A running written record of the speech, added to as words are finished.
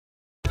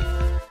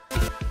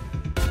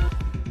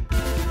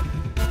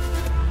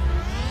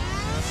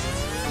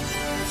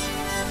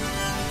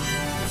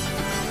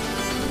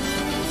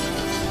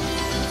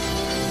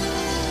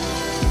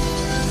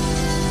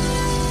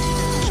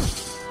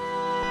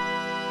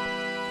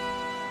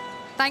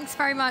Thanks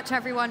very much,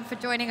 everyone, for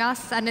joining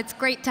us. And it's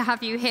great to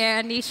have you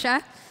here,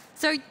 Anisha.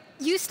 So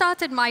you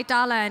started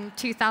MyDala in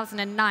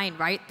 2009,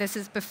 right? This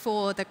is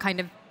before the kind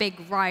of big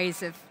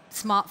rise of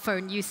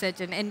smartphone usage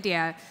in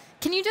India.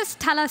 Can you just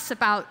tell us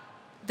about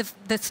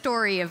the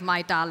story of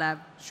MyDala?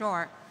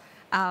 Sure.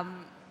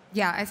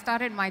 Yeah, I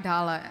started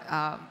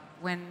MyDala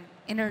when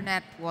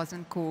internet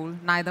wasn't cool.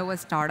 Neither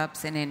was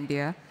startups in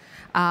India.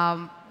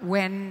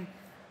 When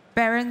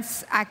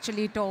parents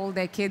actually told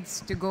their kids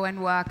to go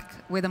and work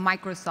with a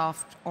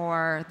Microsoft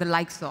or the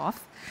likes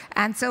of.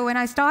 And so when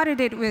I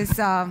started, it was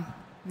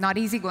not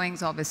easy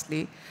goings,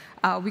 obviously.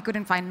 We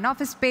couldn't find an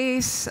office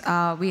space.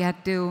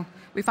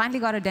 We finally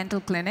got a dental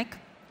clinic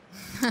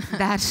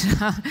that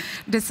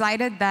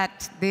decided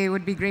that they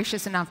would be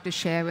gracious enough to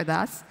share with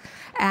us.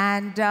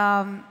 And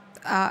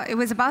it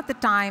was about the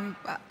time,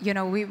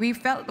 we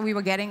felt we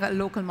were getting a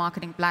local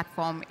marketing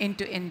platform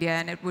into India,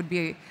 and it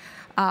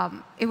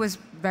was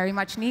very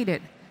much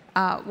needed.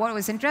 What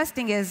was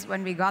interesting is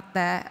when we got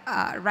there,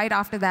 right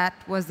after that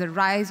was the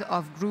rise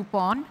of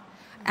Groupon.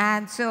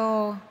 And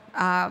so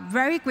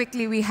very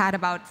quickly, we had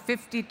about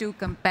 52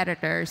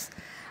 competitors.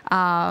 We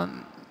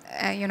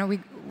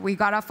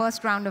got our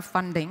first round of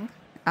funding.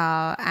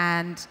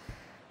 And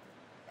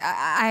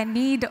I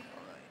need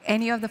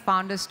any of the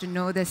founders to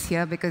know this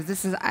here, because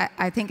this is,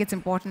 I think it's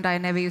important. I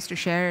never used to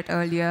share it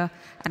earlier.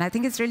 And I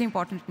think it's really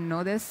important to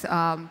know this.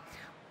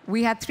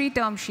 We had 3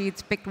 term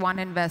sheets, picked one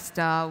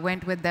investor,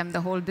 went with them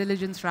the whole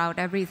diligence route,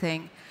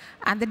 everything.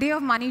 And the day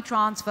of money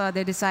transfer,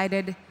 they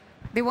decided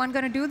they weren't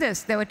going to do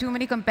this. There were too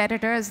many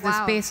competitors. Wow.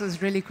 The space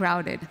was really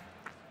crowded.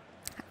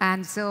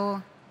 And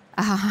so,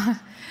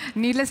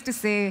 needless to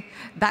say,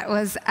 that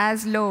was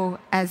as low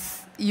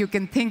as you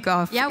can think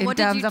of. Yeah, what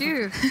did you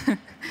do?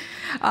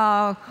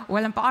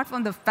 Well, apart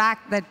from the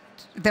fact that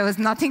there was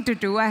nothing to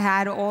do, I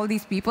had all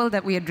these people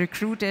that we had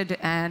recruited,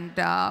 and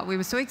we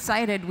were so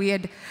excited. We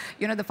had,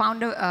 the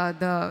founder,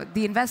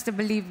 the investor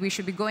believed we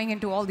should be going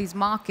into all these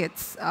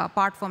markets,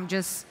 apart from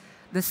just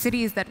the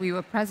cities that we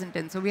were present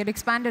in. So we had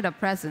expanded our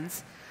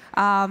presence.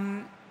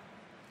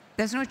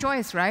 There's no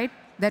choice, right?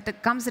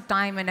 That comes a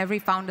time in every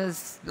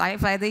founder's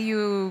life, either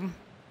you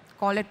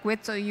call it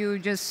quits or you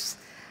just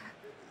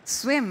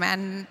swim.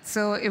 And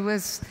so it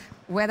was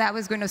whether I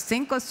was going to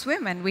sink or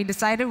swim, and we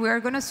decided we were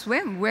going to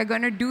swim. We're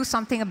going to do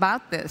something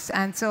about this.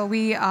 And so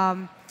we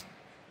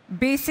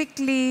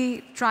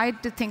basically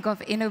tried to think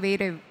of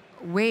innovative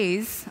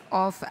ways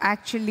of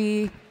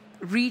actually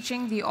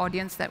reaching the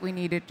audience that we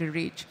needed to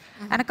reach.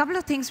 Mm-hmm. And a couple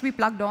of things we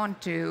plugged on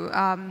to.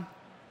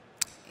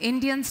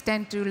 Indians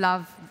tend to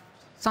love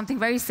something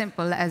very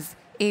simple as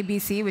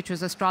ABC, which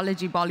was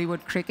astrology,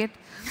 Bollywood, cricket.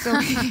 So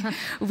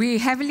we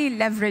heavily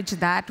leveraged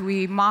that.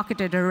 We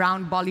marketed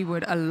around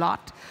Bollywood a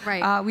lot.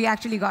 Right. We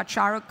actually got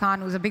Shah Rukh Khan,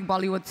 who's a big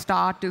Bollywood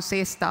star, to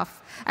say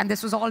stuff. And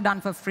this was all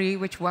done for free,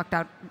 which worked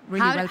out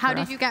really well for us. How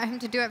did you get him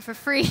to do it for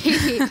free?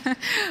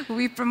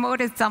 We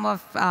promoted some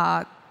of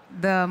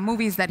the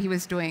movies that he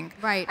was doing.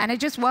 Right. And it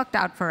just worked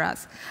out for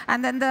us.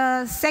 And then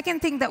the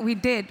second thing that we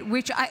did,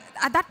 which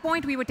at that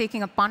point we were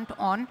taking a punt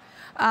on,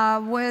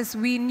 was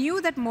we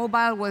knew that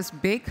mobile was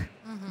big.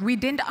 Mm-hmm. We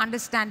didn't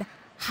understand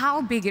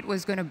how big it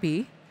was going to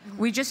be. Mm-hmm.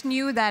 We just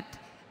knew that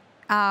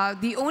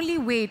the only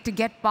way to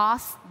get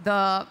past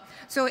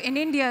so in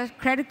India,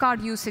 credit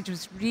card usage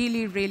was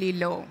really, really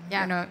low.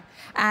 Yeah.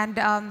 And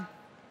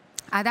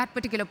at that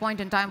particular point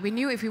in time, we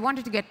knew if we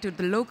wanted to get to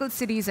the local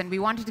cities and we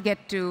wanted to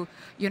get to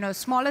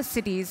smaller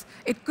cities,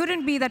 it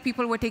couldn't be that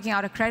people were taking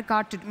out a credit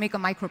card to make a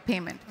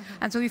micropayment. Mm-hmm.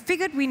 And so we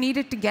figured we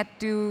needed to get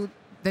to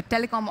the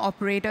telecom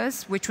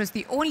operators, which was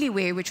the only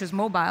way, which was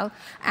mobile,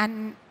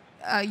 and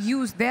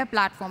use their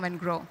platform and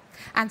grow.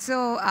 And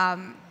so,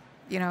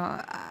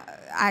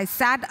 I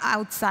sat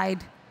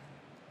outside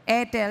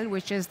Airtel,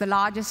 which is the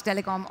largest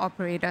telecom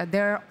operator,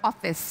 their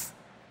office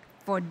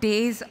for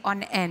days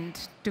on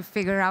end to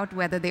figure out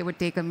whether they would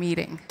take a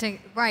meeting.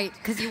 Right,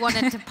 because you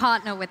wanted to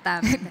partner with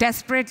them.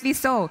 Desperately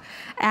so.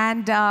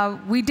 And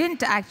we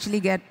didn't actually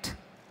get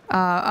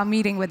a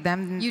meeting with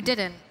them. You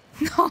didn't?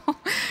 No.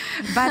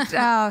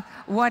 But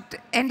what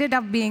ended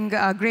up being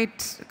a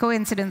great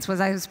coincidence was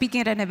I was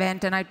speaking at an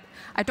event, and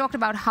I talked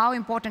about how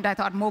important I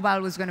thought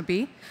mobile was going to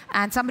be.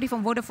 And somebody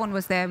from Vodafone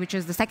was there, which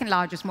is the second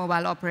largest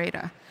mobile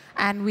operator.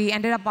 And we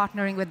ended up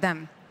partnering with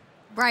them.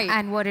 Right.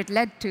 And what it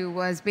led to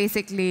was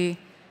basically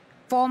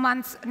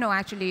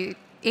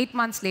 8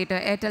 months later,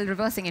 Airtel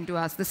reversing into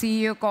us. The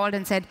CEO called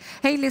and said,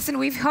 hey, listen,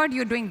 we've heard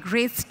you're doing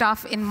great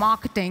stuff in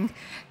marketing.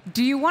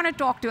 Do you want to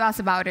talk to us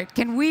about it?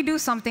 Can we do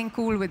something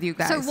cool with you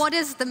guys? So what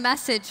is the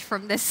message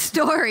from this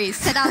story?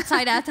 Sit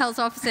outside Airtel's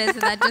offices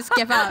and then just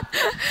give up?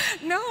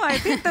 No, I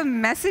think the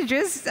message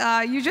is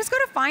you just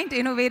got to find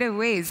innovative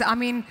ways. I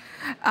mean,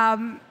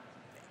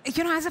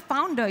 as a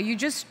founder, you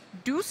just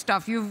do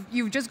stuff.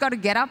 You've just got to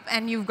get up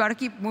and you've got to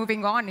keep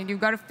moving on, and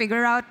you've got to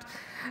figure out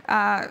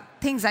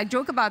things. I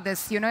joke about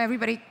this.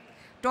 Everybody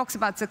talks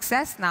about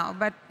success now,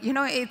 but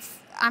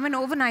I'm an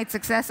overnight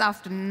success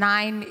after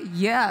 9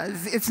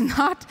 years. It's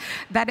not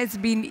that it's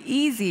been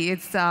easy.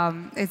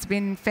 It's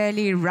been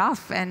fairly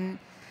rough, and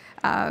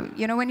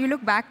when you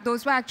look back,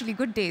 those were actually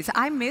good days.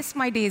 I miss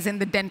my days in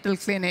the dental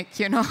clinic,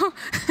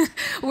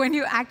 when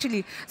you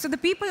actually. So the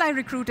people I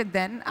recruited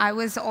then, I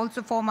was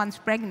also 4 months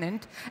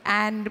pregnant,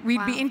 and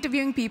we'd be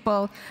interviewing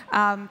people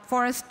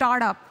for a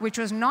startup, which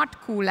was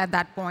not cool at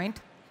that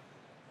point,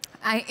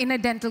 in a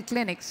dental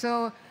clinic.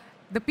 So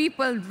the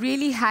people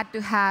really had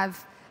to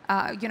have,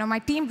 my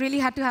team really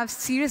had to have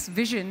serious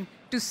vision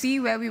to see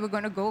where we were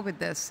going to go with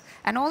this.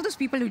 And all those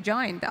people who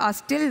joined are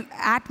still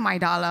at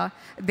MyDala.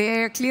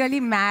 They're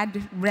clearly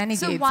mad renegades.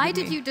 So why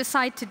did you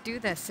decide to do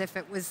this if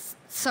it was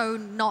so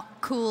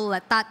not cool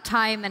at that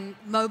time and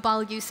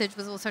mobile usage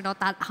was also not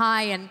that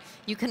high and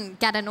you can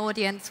get an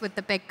audience with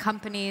the big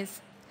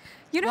companies?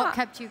 What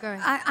kept you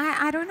going?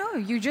 I don't know.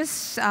 You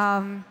just...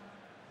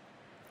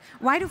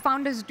 why do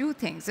founders do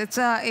things?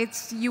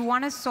 It's you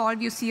want to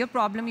solve, you see a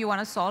problem, you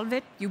want to solve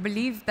it. You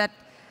believe that,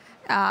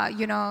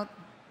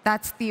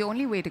 that's the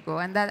only way to go,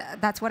 and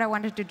that's what I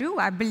wanted to do.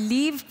 I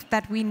believed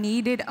that we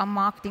needed a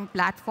marketing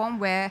platform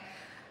where,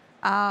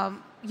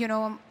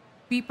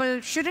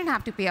 people shouldn't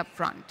have to pay up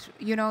front.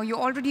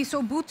 You're already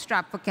so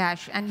bootstrapped for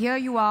cash, and here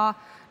you are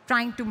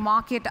trying to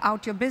market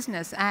out your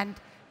business. And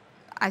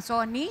I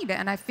saw a need,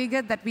 and I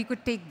figured that we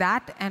could take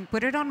that and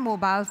put it on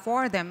mobile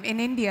for them.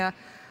 In India,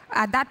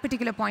 at that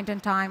particular point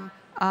in time,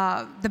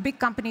 the big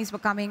companies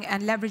were coming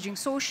and leveraging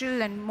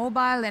social and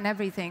mobile and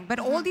everything. But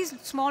all these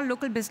small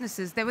local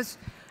businesses, there was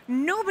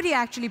nobody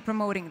actually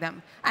promoting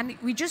them. And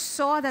we just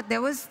saw that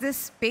there was this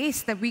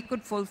space that we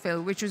could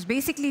fulfill, which was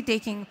basically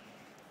taking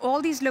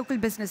all these local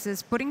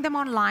businesses, putting them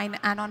online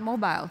and on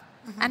mobile.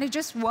 And it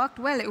just worked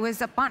well. It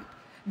was a punt.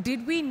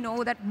 Did we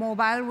know that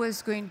mobile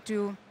was going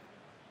to,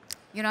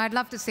 I'd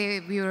love to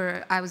say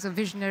I was a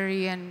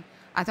visionary and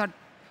I thought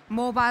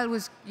mobile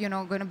was,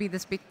 going to be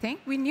this big thing.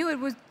 We knew it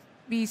would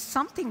be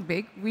something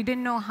big. We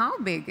didn't know how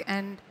big.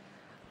 And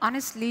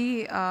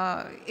honestly,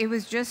 it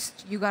was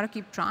just, you got to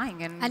keep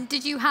trying. And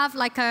did you have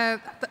like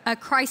a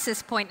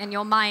crisis point in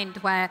your mind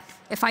where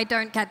if I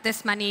don't get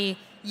this many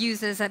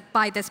users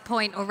by this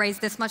point or raise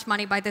this much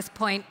money by this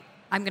point,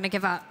 I'm going to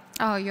give up?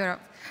 Oh,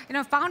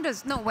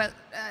 founders, no, well,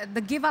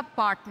 the give up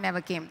part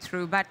never came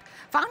through, but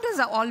founders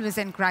are always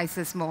in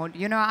crisis mode.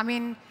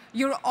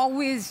 You're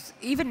always,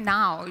 even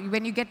now,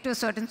 when you get to a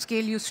certain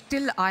scale, you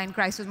still are in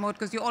crisis mode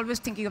because you're always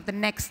thinking of the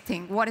next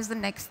thing. What is the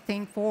next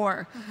thing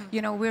for?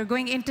 We're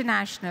going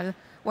international.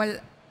 Well,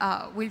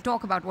 we'll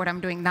talk about what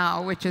I'm doing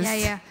now, which is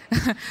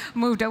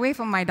moved away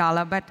from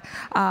MyDala. But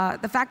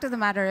the fact of the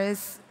matter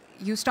is,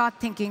 you start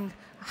thinking,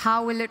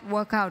 how will it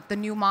work out, the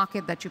new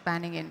market that you're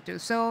panning into?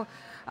 So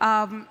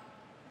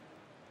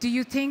do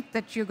you think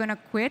that you're going to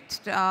quit?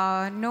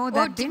 No,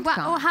 that didn't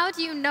come. Or how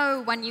do you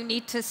know when you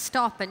need to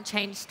stop and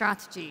change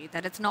strategy,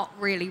 that it's not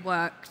really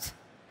worked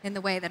in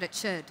the way that it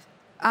should?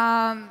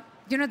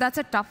 That's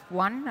a tough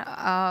one.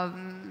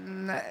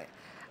 I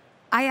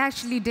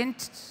actually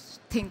didn't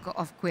think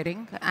of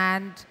quitting.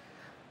 And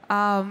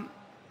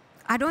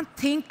I don't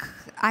think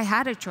I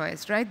had a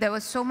choice, right? There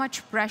was so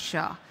much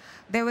pressure.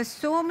 There were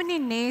so many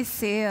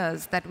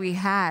naysayers that we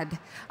had.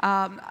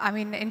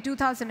 In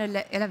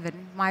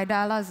 2011,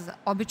 MyDala's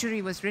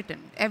obituary was written.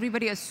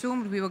 Everybody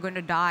assumed we were going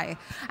to die.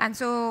 And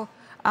so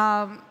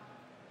I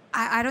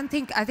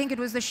think it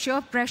was the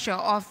sheer pressure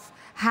of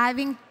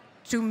having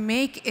to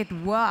make it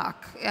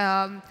work.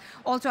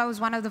 Also, I was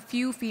one of the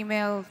few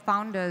female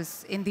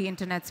founders in the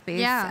internet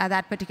space at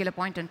that particular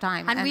point in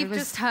time. And we've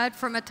just heard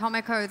from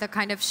Atomico the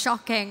kind of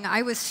shocking,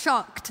 I was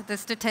shocked, the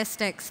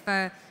statistics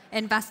for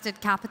invested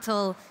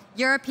capital.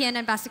 European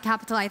invested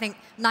capital, I think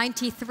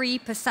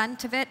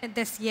 93% of it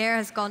this year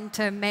has gone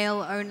to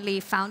male-only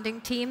founding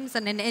teams.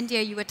 And in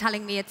India, you were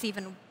telling me it's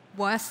even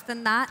worse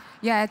than that.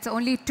 Yeah, it's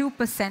only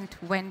 2%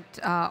 went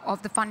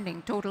of the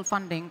funding, total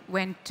funding,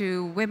 went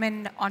to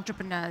women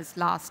entrepreneurs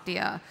last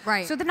year.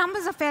 Right. So the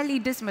numbers are fairly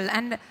dismal.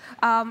 And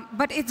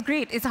but it's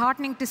great. It's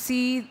heartening to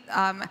see.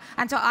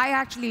 And so I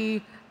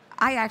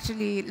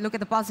actually look at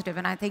the positive,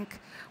 and I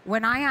think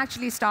when I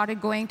actually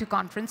started going to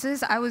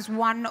conferences, I was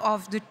one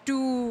of the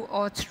 2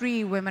 or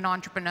 3 women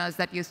entrepreneurs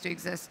that used to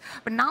exist.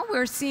 But now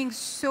we're seeing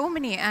so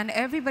many, and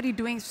everybody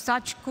doing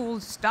such cool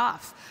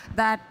stuff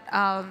that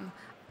I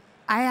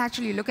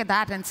actually look at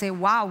that and say,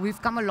 wow,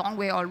 we've come a long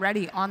way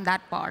already on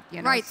that part.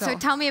 Right, so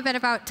tell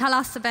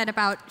us a bit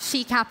about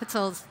She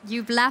Capitals.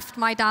 You've left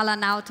MyDala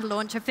now to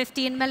launch a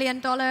 $15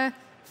 million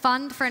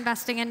fund for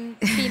investing in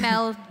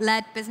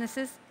female-led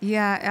businesses.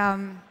 Yeah.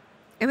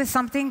 It was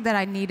something that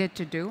I needed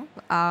to do.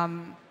 I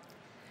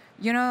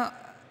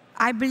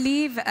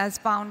believe as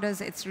founders,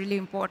 it's really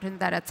important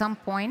that at some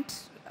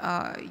point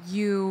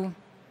you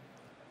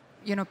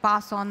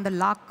pass on the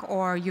luck,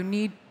 or you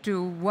need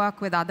to work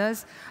with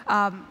others.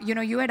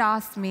 You had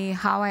asked me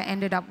how I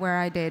ended up where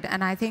I did,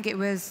 and I think it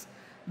was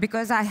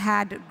because I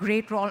had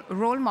great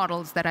role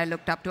models that I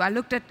looked up to. I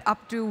looked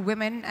up to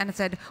women and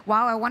said,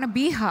 wow, I want to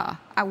be her.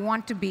 I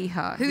want to be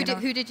her. Who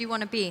did you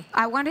want to be?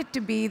 I wanted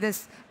to be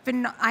this.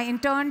 I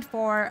interned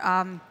for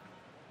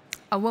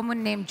a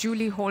woman named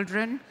Julie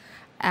Holdren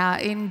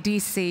in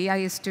DC. I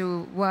used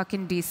to work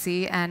in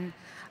DC, and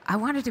I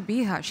wanted to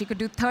be her. She could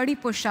do 30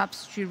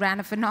 push-ups. She ran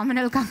a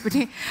phenomenal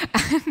company.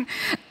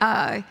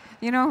 And,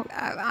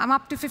 I'm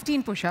up to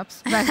 15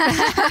 push-ups. But,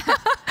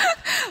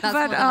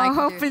 but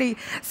hopefully.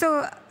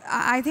 So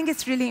I think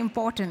it's really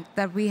important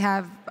that we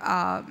have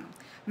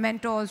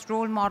mentors,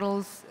 role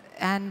models,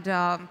 and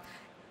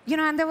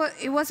and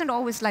it wasn't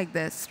always like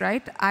this,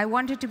 right? I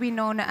wanted to be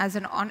known as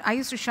I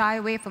used to shy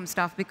away from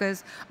stuff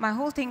because my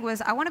whole thing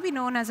was I want to be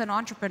known as an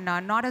entrepreneur,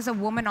 not as a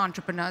woman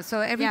entrepreneur. So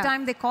every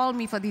time they call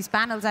me for these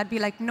panels, I'd be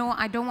like, no,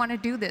 I don't want to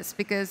do this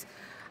because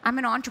I'm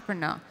an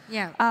entrepreneur.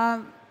 Yeah.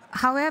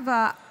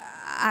 However,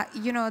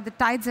 the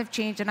tides have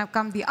changed and I've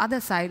come the other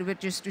side,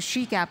 which is to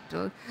She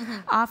Capital.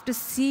 After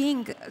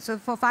seeing, so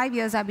for 5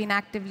 years, I've been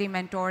actively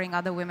mentoring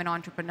other women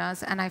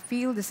entrepreneurs, and I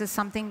feel this is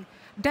something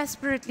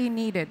desperately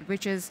needed,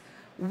 which is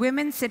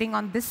women sitting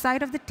on this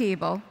side of the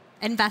table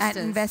Investors.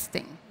 and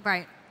investing.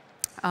 Right.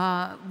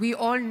 We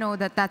all know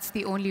that that's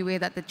the only way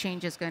that the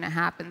change is going to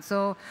happen.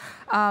 So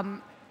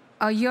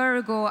a year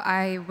ago,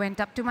 I went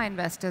up to my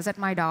investors at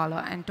my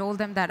dollar and told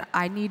them that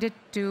I needed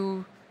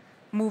to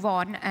move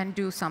on and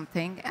do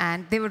something.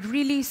 And they were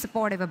really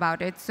supportive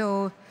about it.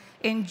 So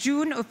in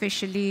June,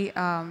 officially,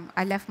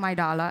 I left my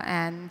dollar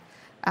and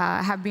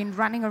have been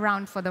running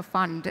around for the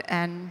fund.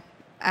 And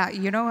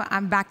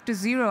I'm back to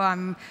zero.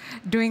 I'm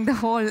doing the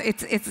whole,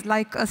 it's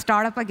like a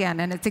startup again.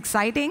 And it's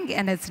exciting,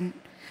 and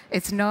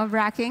it's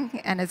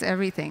nerve-wracking, and it's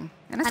everything.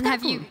 And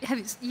have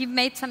you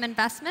made some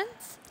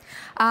investments?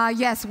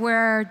 Yes,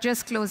 we're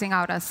just closing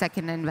out our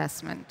second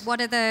investment.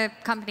 What are the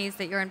companies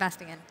that you're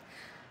investing in?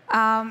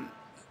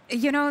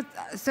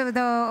 So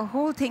the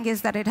whole thing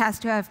is that it has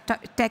to have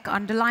tech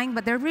underlying,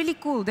 but they're really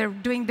cool. They're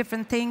doing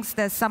different things.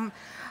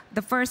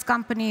 The first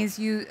company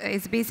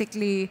is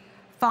basically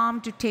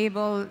farm to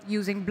table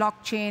using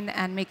blockchain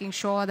and making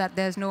sure that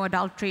there's no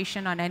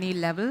adulteration on any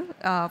level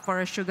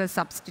for a sugar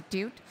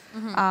substitute.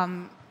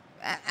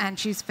 And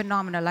she's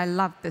phenomenal. I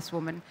love this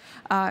woman.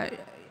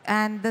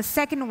 And the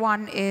second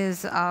one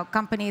is a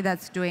company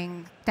that's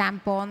doing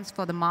tampons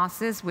for the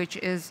masses, which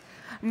is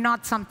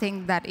not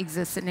something that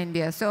exists in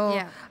India.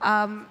 So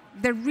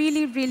they're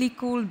really, really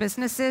cool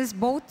businesses,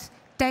 both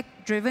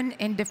tech-driven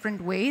in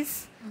different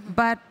ways,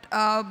 but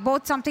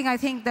both something I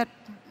think that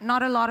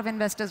not a lot of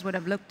investors would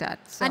have looked at.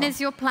 So. And is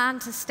your plan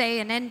to stay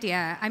in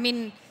India? I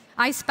mean,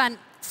 I spent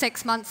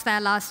 6 months there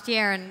last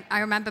year, and I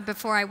remember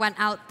before I went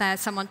out there,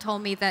 someone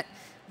told me that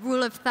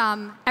rule of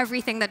thumb,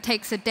 everything that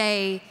takes a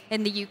day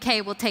in the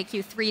UK will take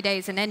you 3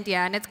 days in India.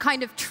 And it's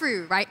kind of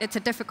true, right? It's a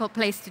difficult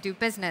place to do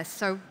business.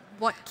 So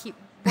what's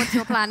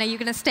your plan? Are you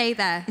going to stay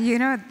there?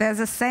 There's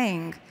a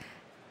saying,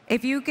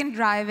 if you can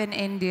drive in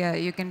India,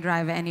 you can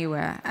drive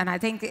anywhere. And I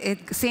think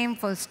it's same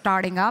for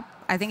starting up.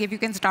 I think if you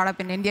can start up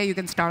in India, you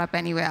can start up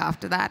anywhere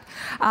after that.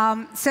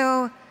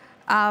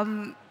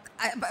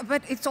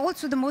 But it's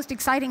also the most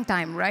exciting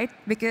time, right?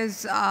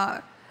 Because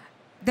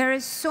there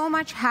is so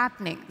much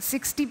happening.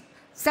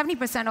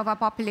 70% of our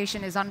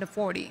population is under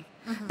 40.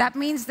 That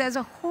means there's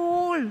a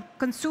whole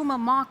consumer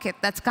market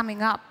that's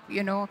coming up,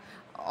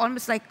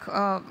 almost like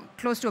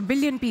close to 1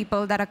 billion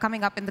people that are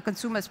coming up in the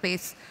consumer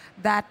space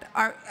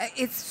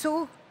it's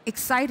so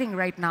exciting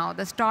right now.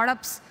 The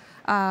startups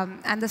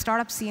and the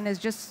startup scene is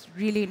just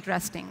really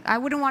interesting. I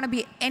wouldn't want to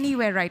be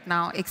anywhere right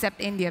now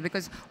except India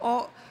because,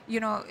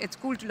 it's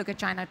cool to look at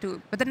China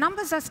too. But the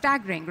numbers are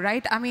staggering,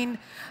 right? I mean,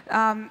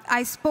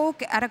 I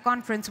spoke at a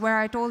conference where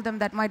I told them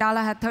that my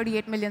Dala had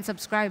 38 million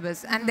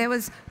subscribers, and there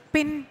was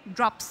pin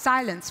drop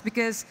silence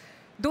because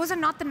those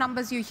are not the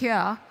numbers you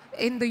hear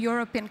in the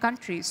European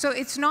countries. So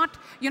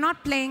you're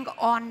not playing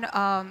on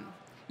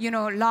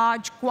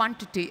large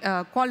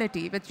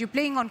quality, but you're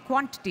playing on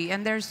quantity,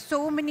 and there's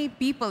so many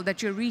people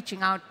that you're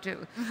reaching out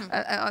to.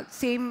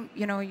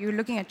 You're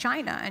looking at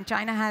China, and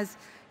China has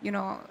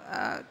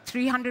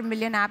 300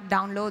 million app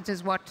downloads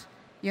is what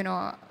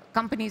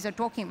companies are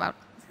talking about.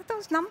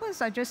 Those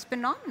numbers are just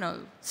phenomenal.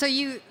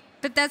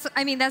 But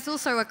there's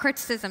also a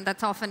criticism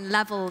that's often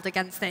leveled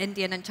against the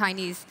Indian and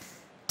Chinese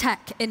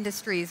tech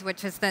industries,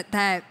 which is that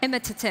they're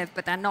imitative,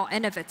 but they're not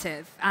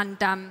innovative. And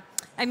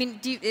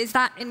is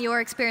that, in your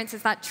experience,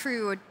 is that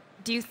true? Or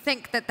do you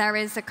think that there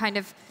is a kind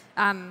of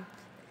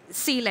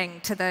ceiling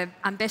to the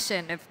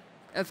ambition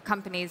of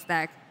companies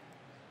there?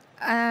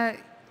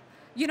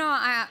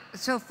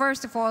 So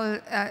first of all,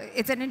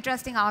 it's an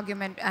interesting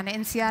argument, and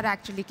INSEAD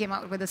actually came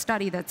out with a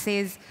study that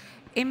says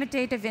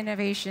imitative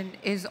innovation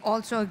is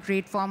also a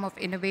great form of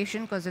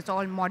innovation because it's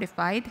all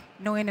modified.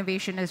 No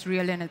innovation is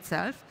real in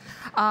itself.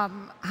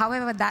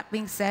 However, that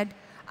being said,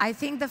 I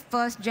think the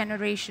first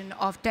generation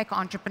of tech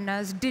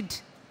entrepreneurs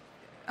did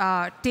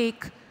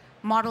take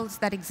models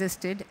that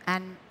existed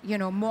and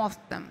morph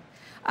them.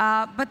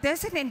 But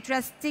there's an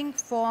interesting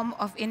form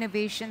of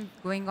innovation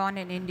going on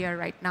in India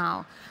right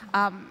now.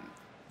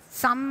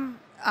 Some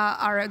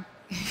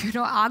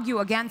argue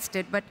against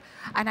it,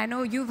 and I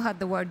know you've heard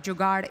the word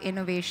jugaad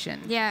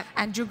innovation. Yeah.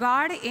 And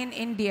jugaad in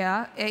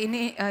India,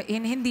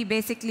 in Hindi,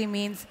 basically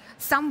means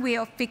some way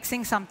of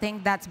fixing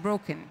something that's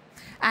broken.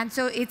 And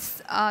so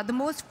it's the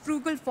most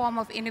frugal form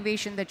of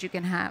innovation that you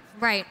can have.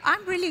 Right.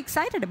 I'm really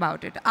excited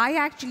about it. I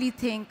actually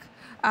think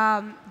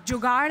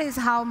Jugaad is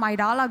how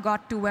Maidala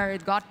got to where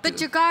it got to. But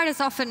Jugaad is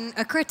often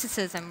a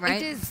criticism,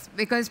 right? It is,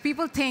 because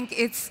people think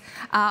it's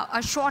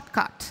a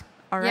shortcut.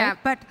 All right? Yeah.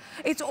 But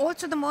it's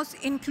also the most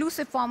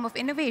inclusive form of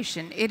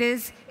innovation. It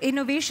is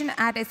innovation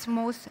at its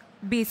most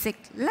basic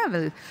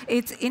level.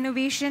 It's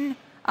innovation,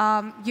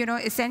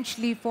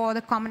 essentially for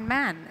the common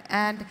man.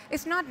 And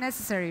it's not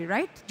necessary,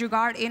 right?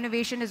 Jugaad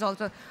Innovation is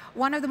also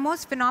one of the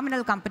most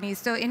phenomenal companies.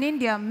 So in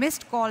India,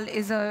 missed call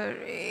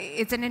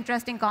it's an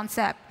interesting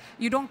concept.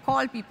 You don't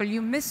call people,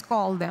 you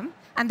miscall them,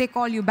 and they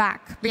call you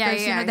back.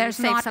 Because, there's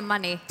to save some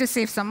money. To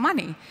save some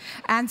money.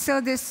 And so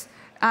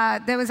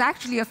there was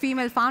actually a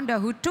female founder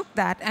who took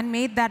that and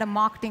made that a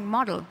marketing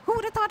model. Who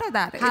would have thought of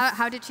that?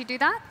 How did she do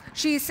that?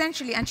 She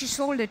essentially, and she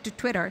sold it to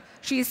Twitter,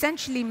 she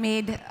essentially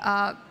made,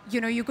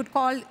 you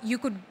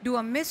could do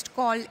a missed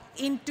call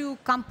into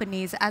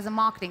companies as a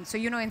marketing. So,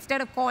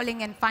 instead of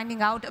calling and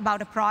finding out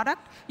about a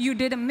product, you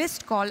did a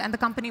missed call and the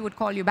company would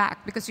call you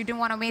back because you didn't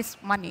want to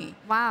waste money.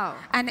 Wow.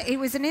 And it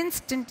was an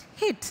instant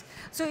hit.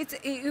 So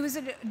it was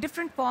a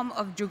different form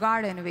of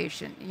Jugaad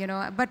innovation,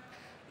 but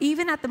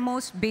even at the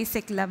most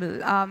basic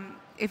level,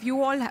 if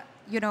you all,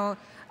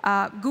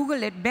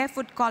 Google it,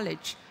 Barefoot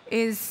College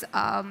is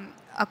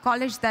a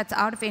college that's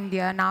out of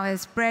India, now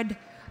has spread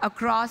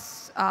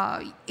across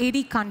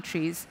 80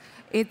 countries.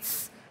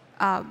 It's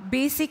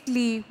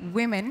basically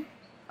women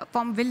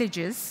from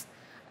villages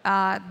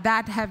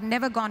that have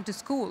never gone to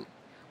school,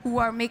 who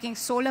are making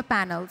solar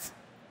panels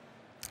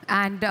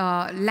and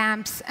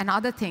lamps and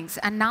other things.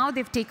 And now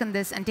they've taken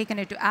this and taken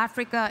it to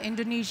Africa,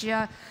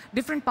 Indonesia,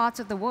 different parts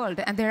of the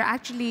world, and they're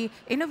actually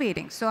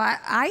innovating. So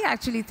I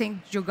actually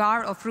think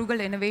Jugaad or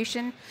frugal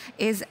innovation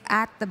is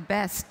at the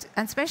best.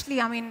 And especially,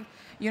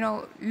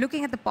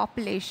 looking at the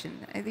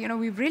population,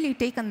 we've really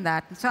taken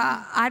that. So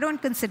I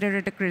don't consider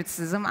it a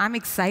criticism. I'm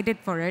excited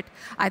for it.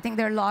 I think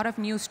there are a lot of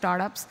new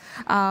startups.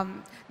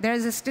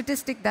 There's a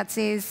statistic that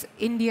says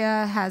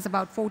India has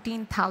about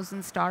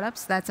 14,000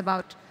 startups. That's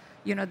about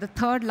the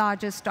third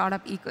largest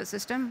startup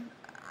ecosystem.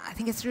 I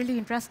think it's really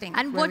interesting.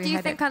 And what do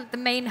you think are the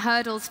main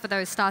hurdles for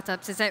those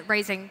startups? Is it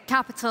raising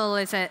capital?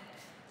 Is it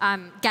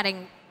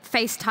getting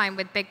face time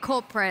with big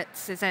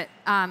corporates? Is it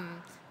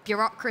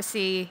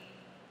bureaucracy?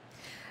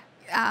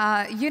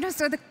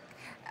 So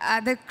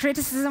the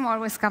criticism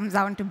always comes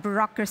down to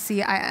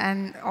bureaucracy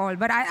and all.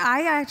 But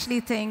I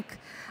actually think,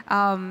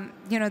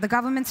 the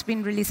government's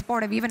been really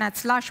supportive. Even at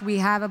Slush, we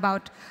have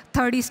about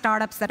 30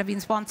 startups that have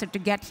been sponsored to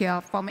get here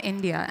from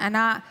India. And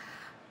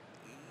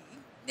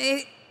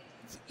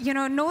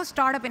no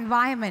startup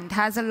environment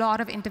has a lot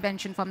of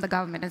intervention from the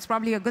government. It's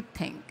probably a good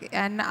thing.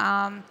 And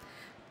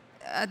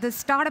the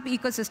startup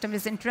ecosystem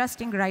is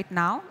interesting right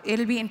now.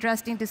 It'll be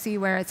interesting to see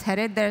where it's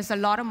headed. There's a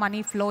lot of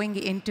money flowing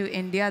into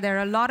India. There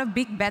are a lot of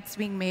big bets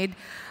being made.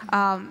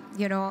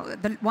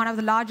 One of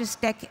the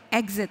largest tech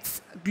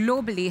exits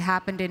globally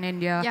happened in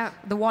India, yeah.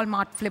 The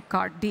Walmart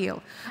Flipkart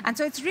deal. And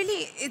so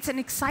it's an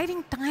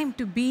exciting time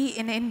to be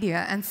in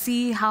India and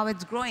see how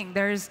it's growing.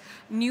 There's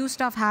new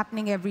stuff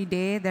happening every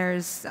day.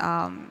 There's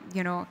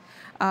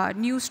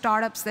new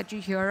startups that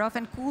you hear of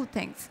and cool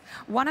things.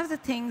 One of the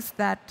things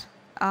that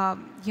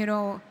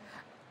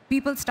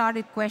people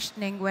started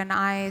questioning when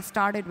I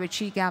started with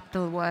She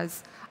Capital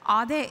was,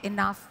 are there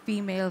enough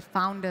female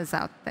founders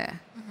out there?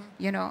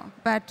 Mm-hmm.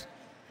 But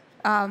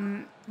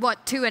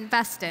what to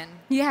invest in?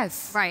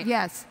 Yes, right.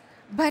 Yes,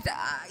 but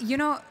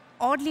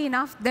oddly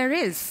enough, there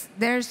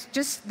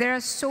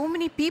are so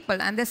many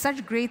people, and there's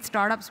such great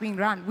startups being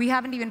run. We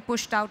haven't even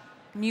pushed out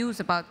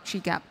news about She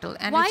Capital,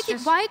 and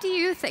why do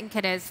you think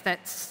it is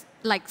that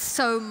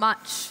so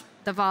much?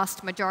 The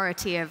vast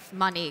majority of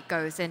money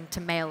goes into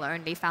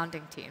male-only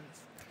founding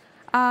teams?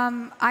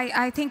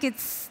 I think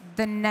it's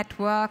the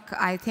network.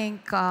 I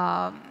think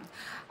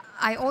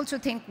I also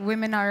think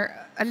women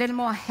are a little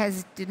more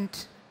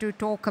hesitant to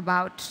talk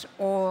about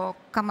or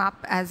come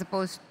up as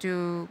opposed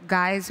to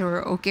guys who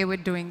are okay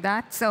with doing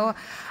that. So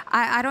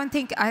I don't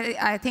think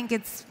I think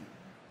it's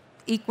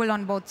equal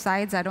on both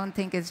sides. I don't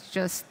think it's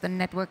just the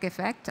network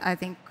effect. I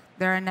think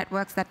there are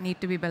networks that need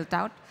to be built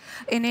out.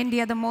 In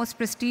India, the most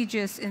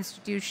prestigious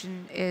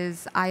institution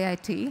is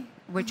IIT,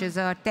 which is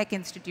a tech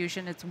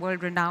institution. It's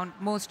world-renowned.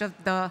 Most of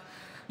the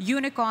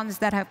unicorns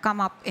that have come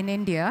up in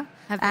India,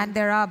 and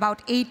there are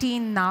about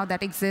 18 now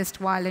that exist,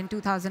 while in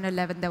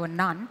 2011 there were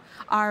none,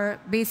 are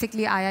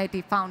basically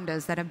IIT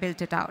founders that have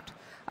built it out.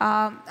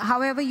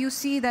 However, you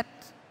see that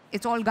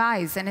it's all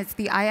guys, and it's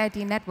the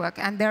IIT network.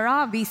 And there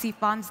are VC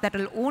funds that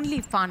will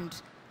only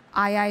fund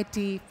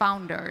IIT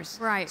founders.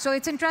 Right. So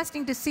it's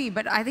interesting to see,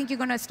 but I think you're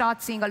going to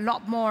start seeing a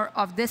lot more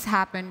of this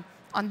happen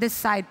on this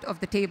side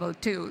of the table,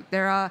 too.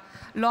 There are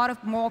a lot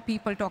of more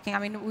people talking. I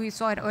mean, we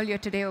saw it earlier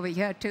today over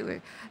here,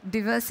 too.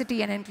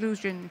 Diversity and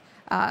inclusion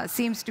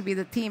seems to be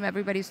the theme.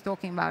 Everybody's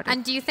talking about it.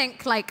 And do you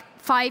think,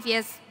 5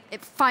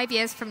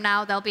 years from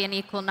now, there'll be an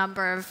equal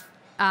number of,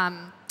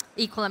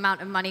 equal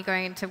amount of money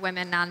going into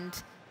women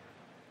and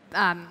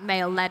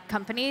male-led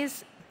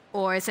companies?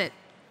 Or is it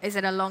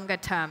a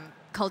longer-term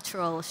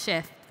cultural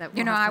shift that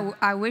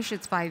I wish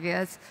it's 5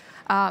 years.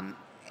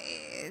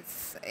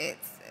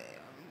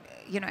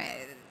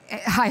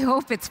 I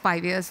hope it's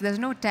 5 years. There's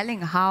no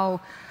telling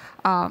how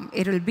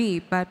it'll be,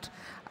 but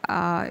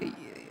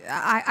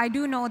I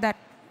do know that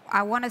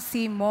I want to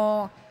see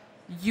more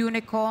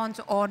unicorns,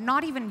 or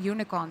not even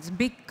unicorns,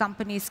 big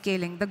companies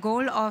scaling. The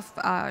goal of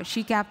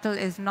She Capital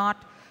is not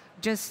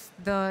just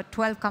the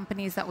 12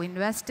 companies that we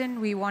invest in.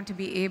 We want to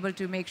be able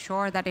to make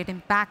sure that it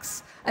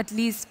impacts at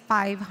least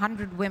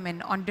 500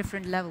 women on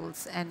different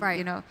levels. And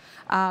right.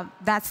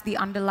 That's the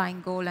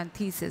underlying goal and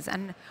thesis.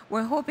 And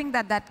we're hoping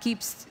that that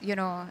keeps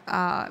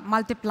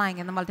multiplying,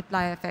 and the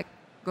multiplier effect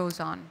goes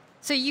on.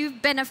 So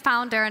you've been a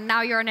founder and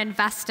now you're an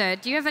investor.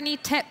 Do you have any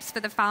tips for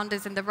the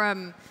founders in the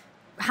room,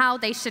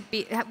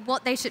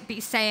 what they should be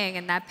saying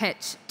in their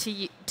pitch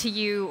to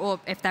you, or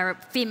if they're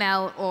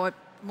female, or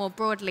more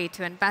broadly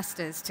to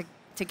investors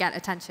to get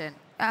attention?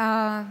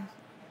 No,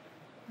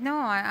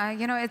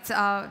 it's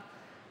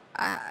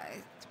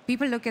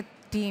people look at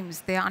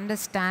teams. They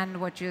understand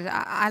what you.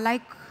 I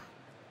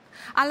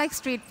like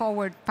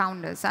straightforward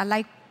founders. I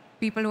like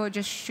people who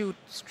just shoot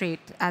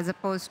straight, as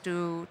opposed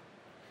to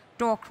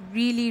talk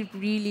really,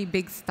 really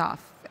big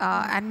stuff.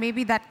 And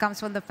maybe that comes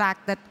from the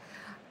fact that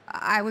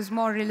I was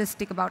more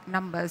realistic about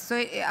numbers. So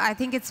I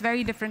think it's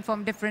very different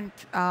from different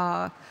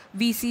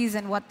VCs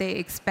and what they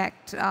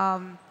expect.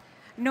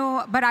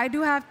 No, but I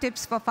do have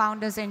tips for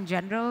founders in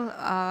general.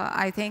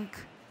 I think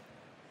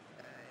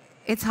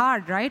it's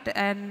hard, right?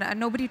 And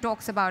nobody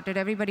talks about it.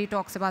 Everybody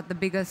talks about the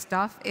bigger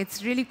stuff.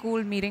 It's really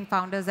cool meeting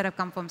founders that have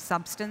come from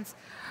substance.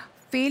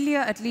 Failure,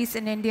 at least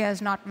in India,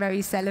 is not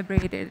very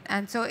celebrated.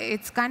 And so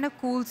it's kind of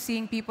cool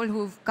seeing people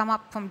who've come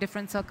up from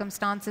different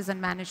circumstances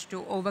and managed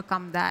to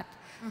overcome that.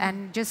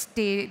 And just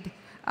stayed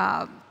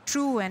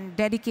true and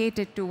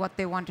dedicated to what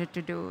they wanted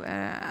to do.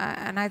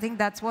 And I think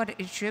that's what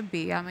it should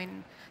be. I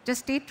mean,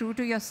 just stay true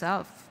to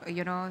yourself,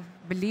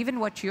 believe in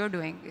what you're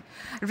doing.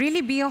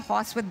 Really be a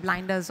horse with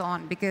blinders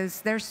on,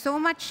 because there's so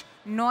much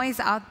noise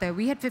out there.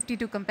 We had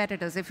 52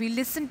 competitors. If we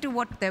listened to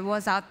what there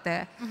was out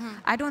there,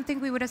 I don't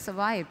think we would have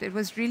survived. It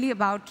was really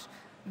about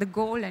the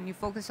goal, and you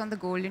focus on the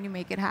goal and you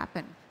make it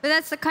happen. But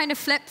that's the kind of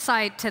flip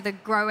side to the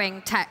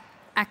growing tech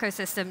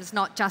ecosystems,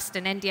 not just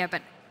in India,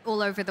 but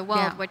all over the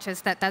world, which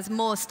is that there's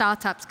more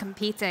startups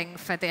competing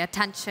for the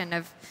attention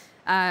of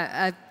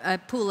a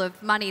pool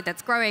of money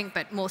that's growing,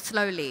 but more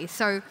slowly.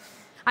 So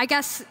I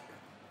guess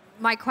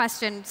my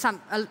question,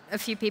 a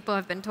few people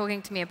have been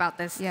talking to me about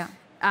this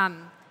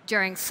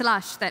during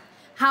Slush, that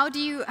how do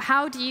you,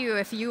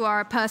 if you are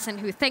a person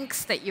who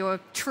thinks that you're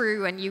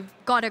true and you've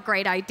got a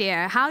great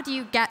idea, how do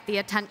you get the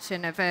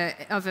attention of a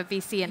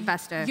VC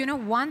investor?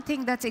 One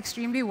thing that's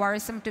extremely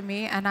worrisome to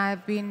me, and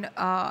I've been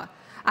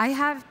I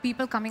have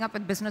people coming up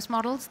with business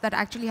models that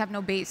actually have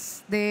no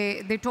base.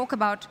 They talk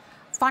about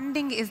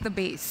funding is the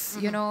base.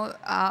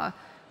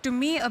 To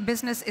me, a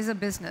business is a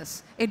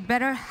business. It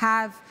better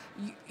have,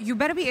 you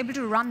better be able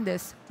to run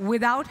this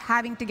without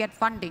having to get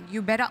funding.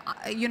 You better,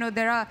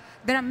 there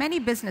are many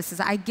businesses.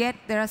 I get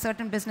there are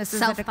certain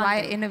businesses that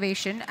require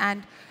innovation,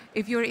 and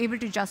if you're able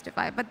to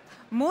justify. But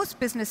most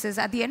businesses,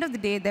 at the end of the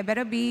day, there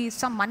better be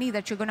some money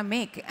that you're going to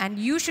make, and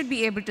you should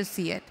be able to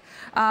see it.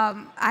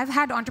 I've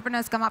had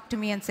entrepreneurs come up to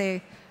me and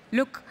say,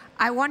 look,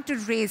 I want to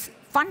raise,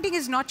 funding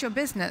is not your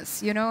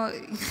business.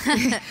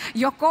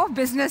 Your core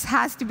business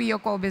has to be your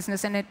core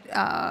business, and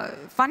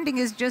funding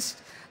is just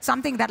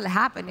something that'll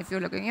happen if you're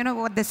looking. You know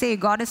what they say,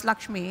 Goddess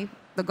Lakshmi,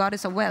 the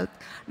goddess of wealth,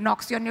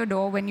 knocks on your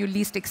door when you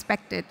least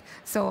expect it.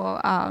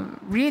 So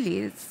really,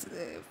 it's,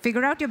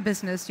 figure out your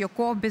business, your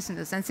core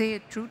business, and stay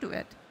true to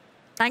it.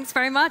 Thanks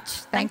very much.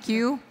 Thank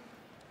you.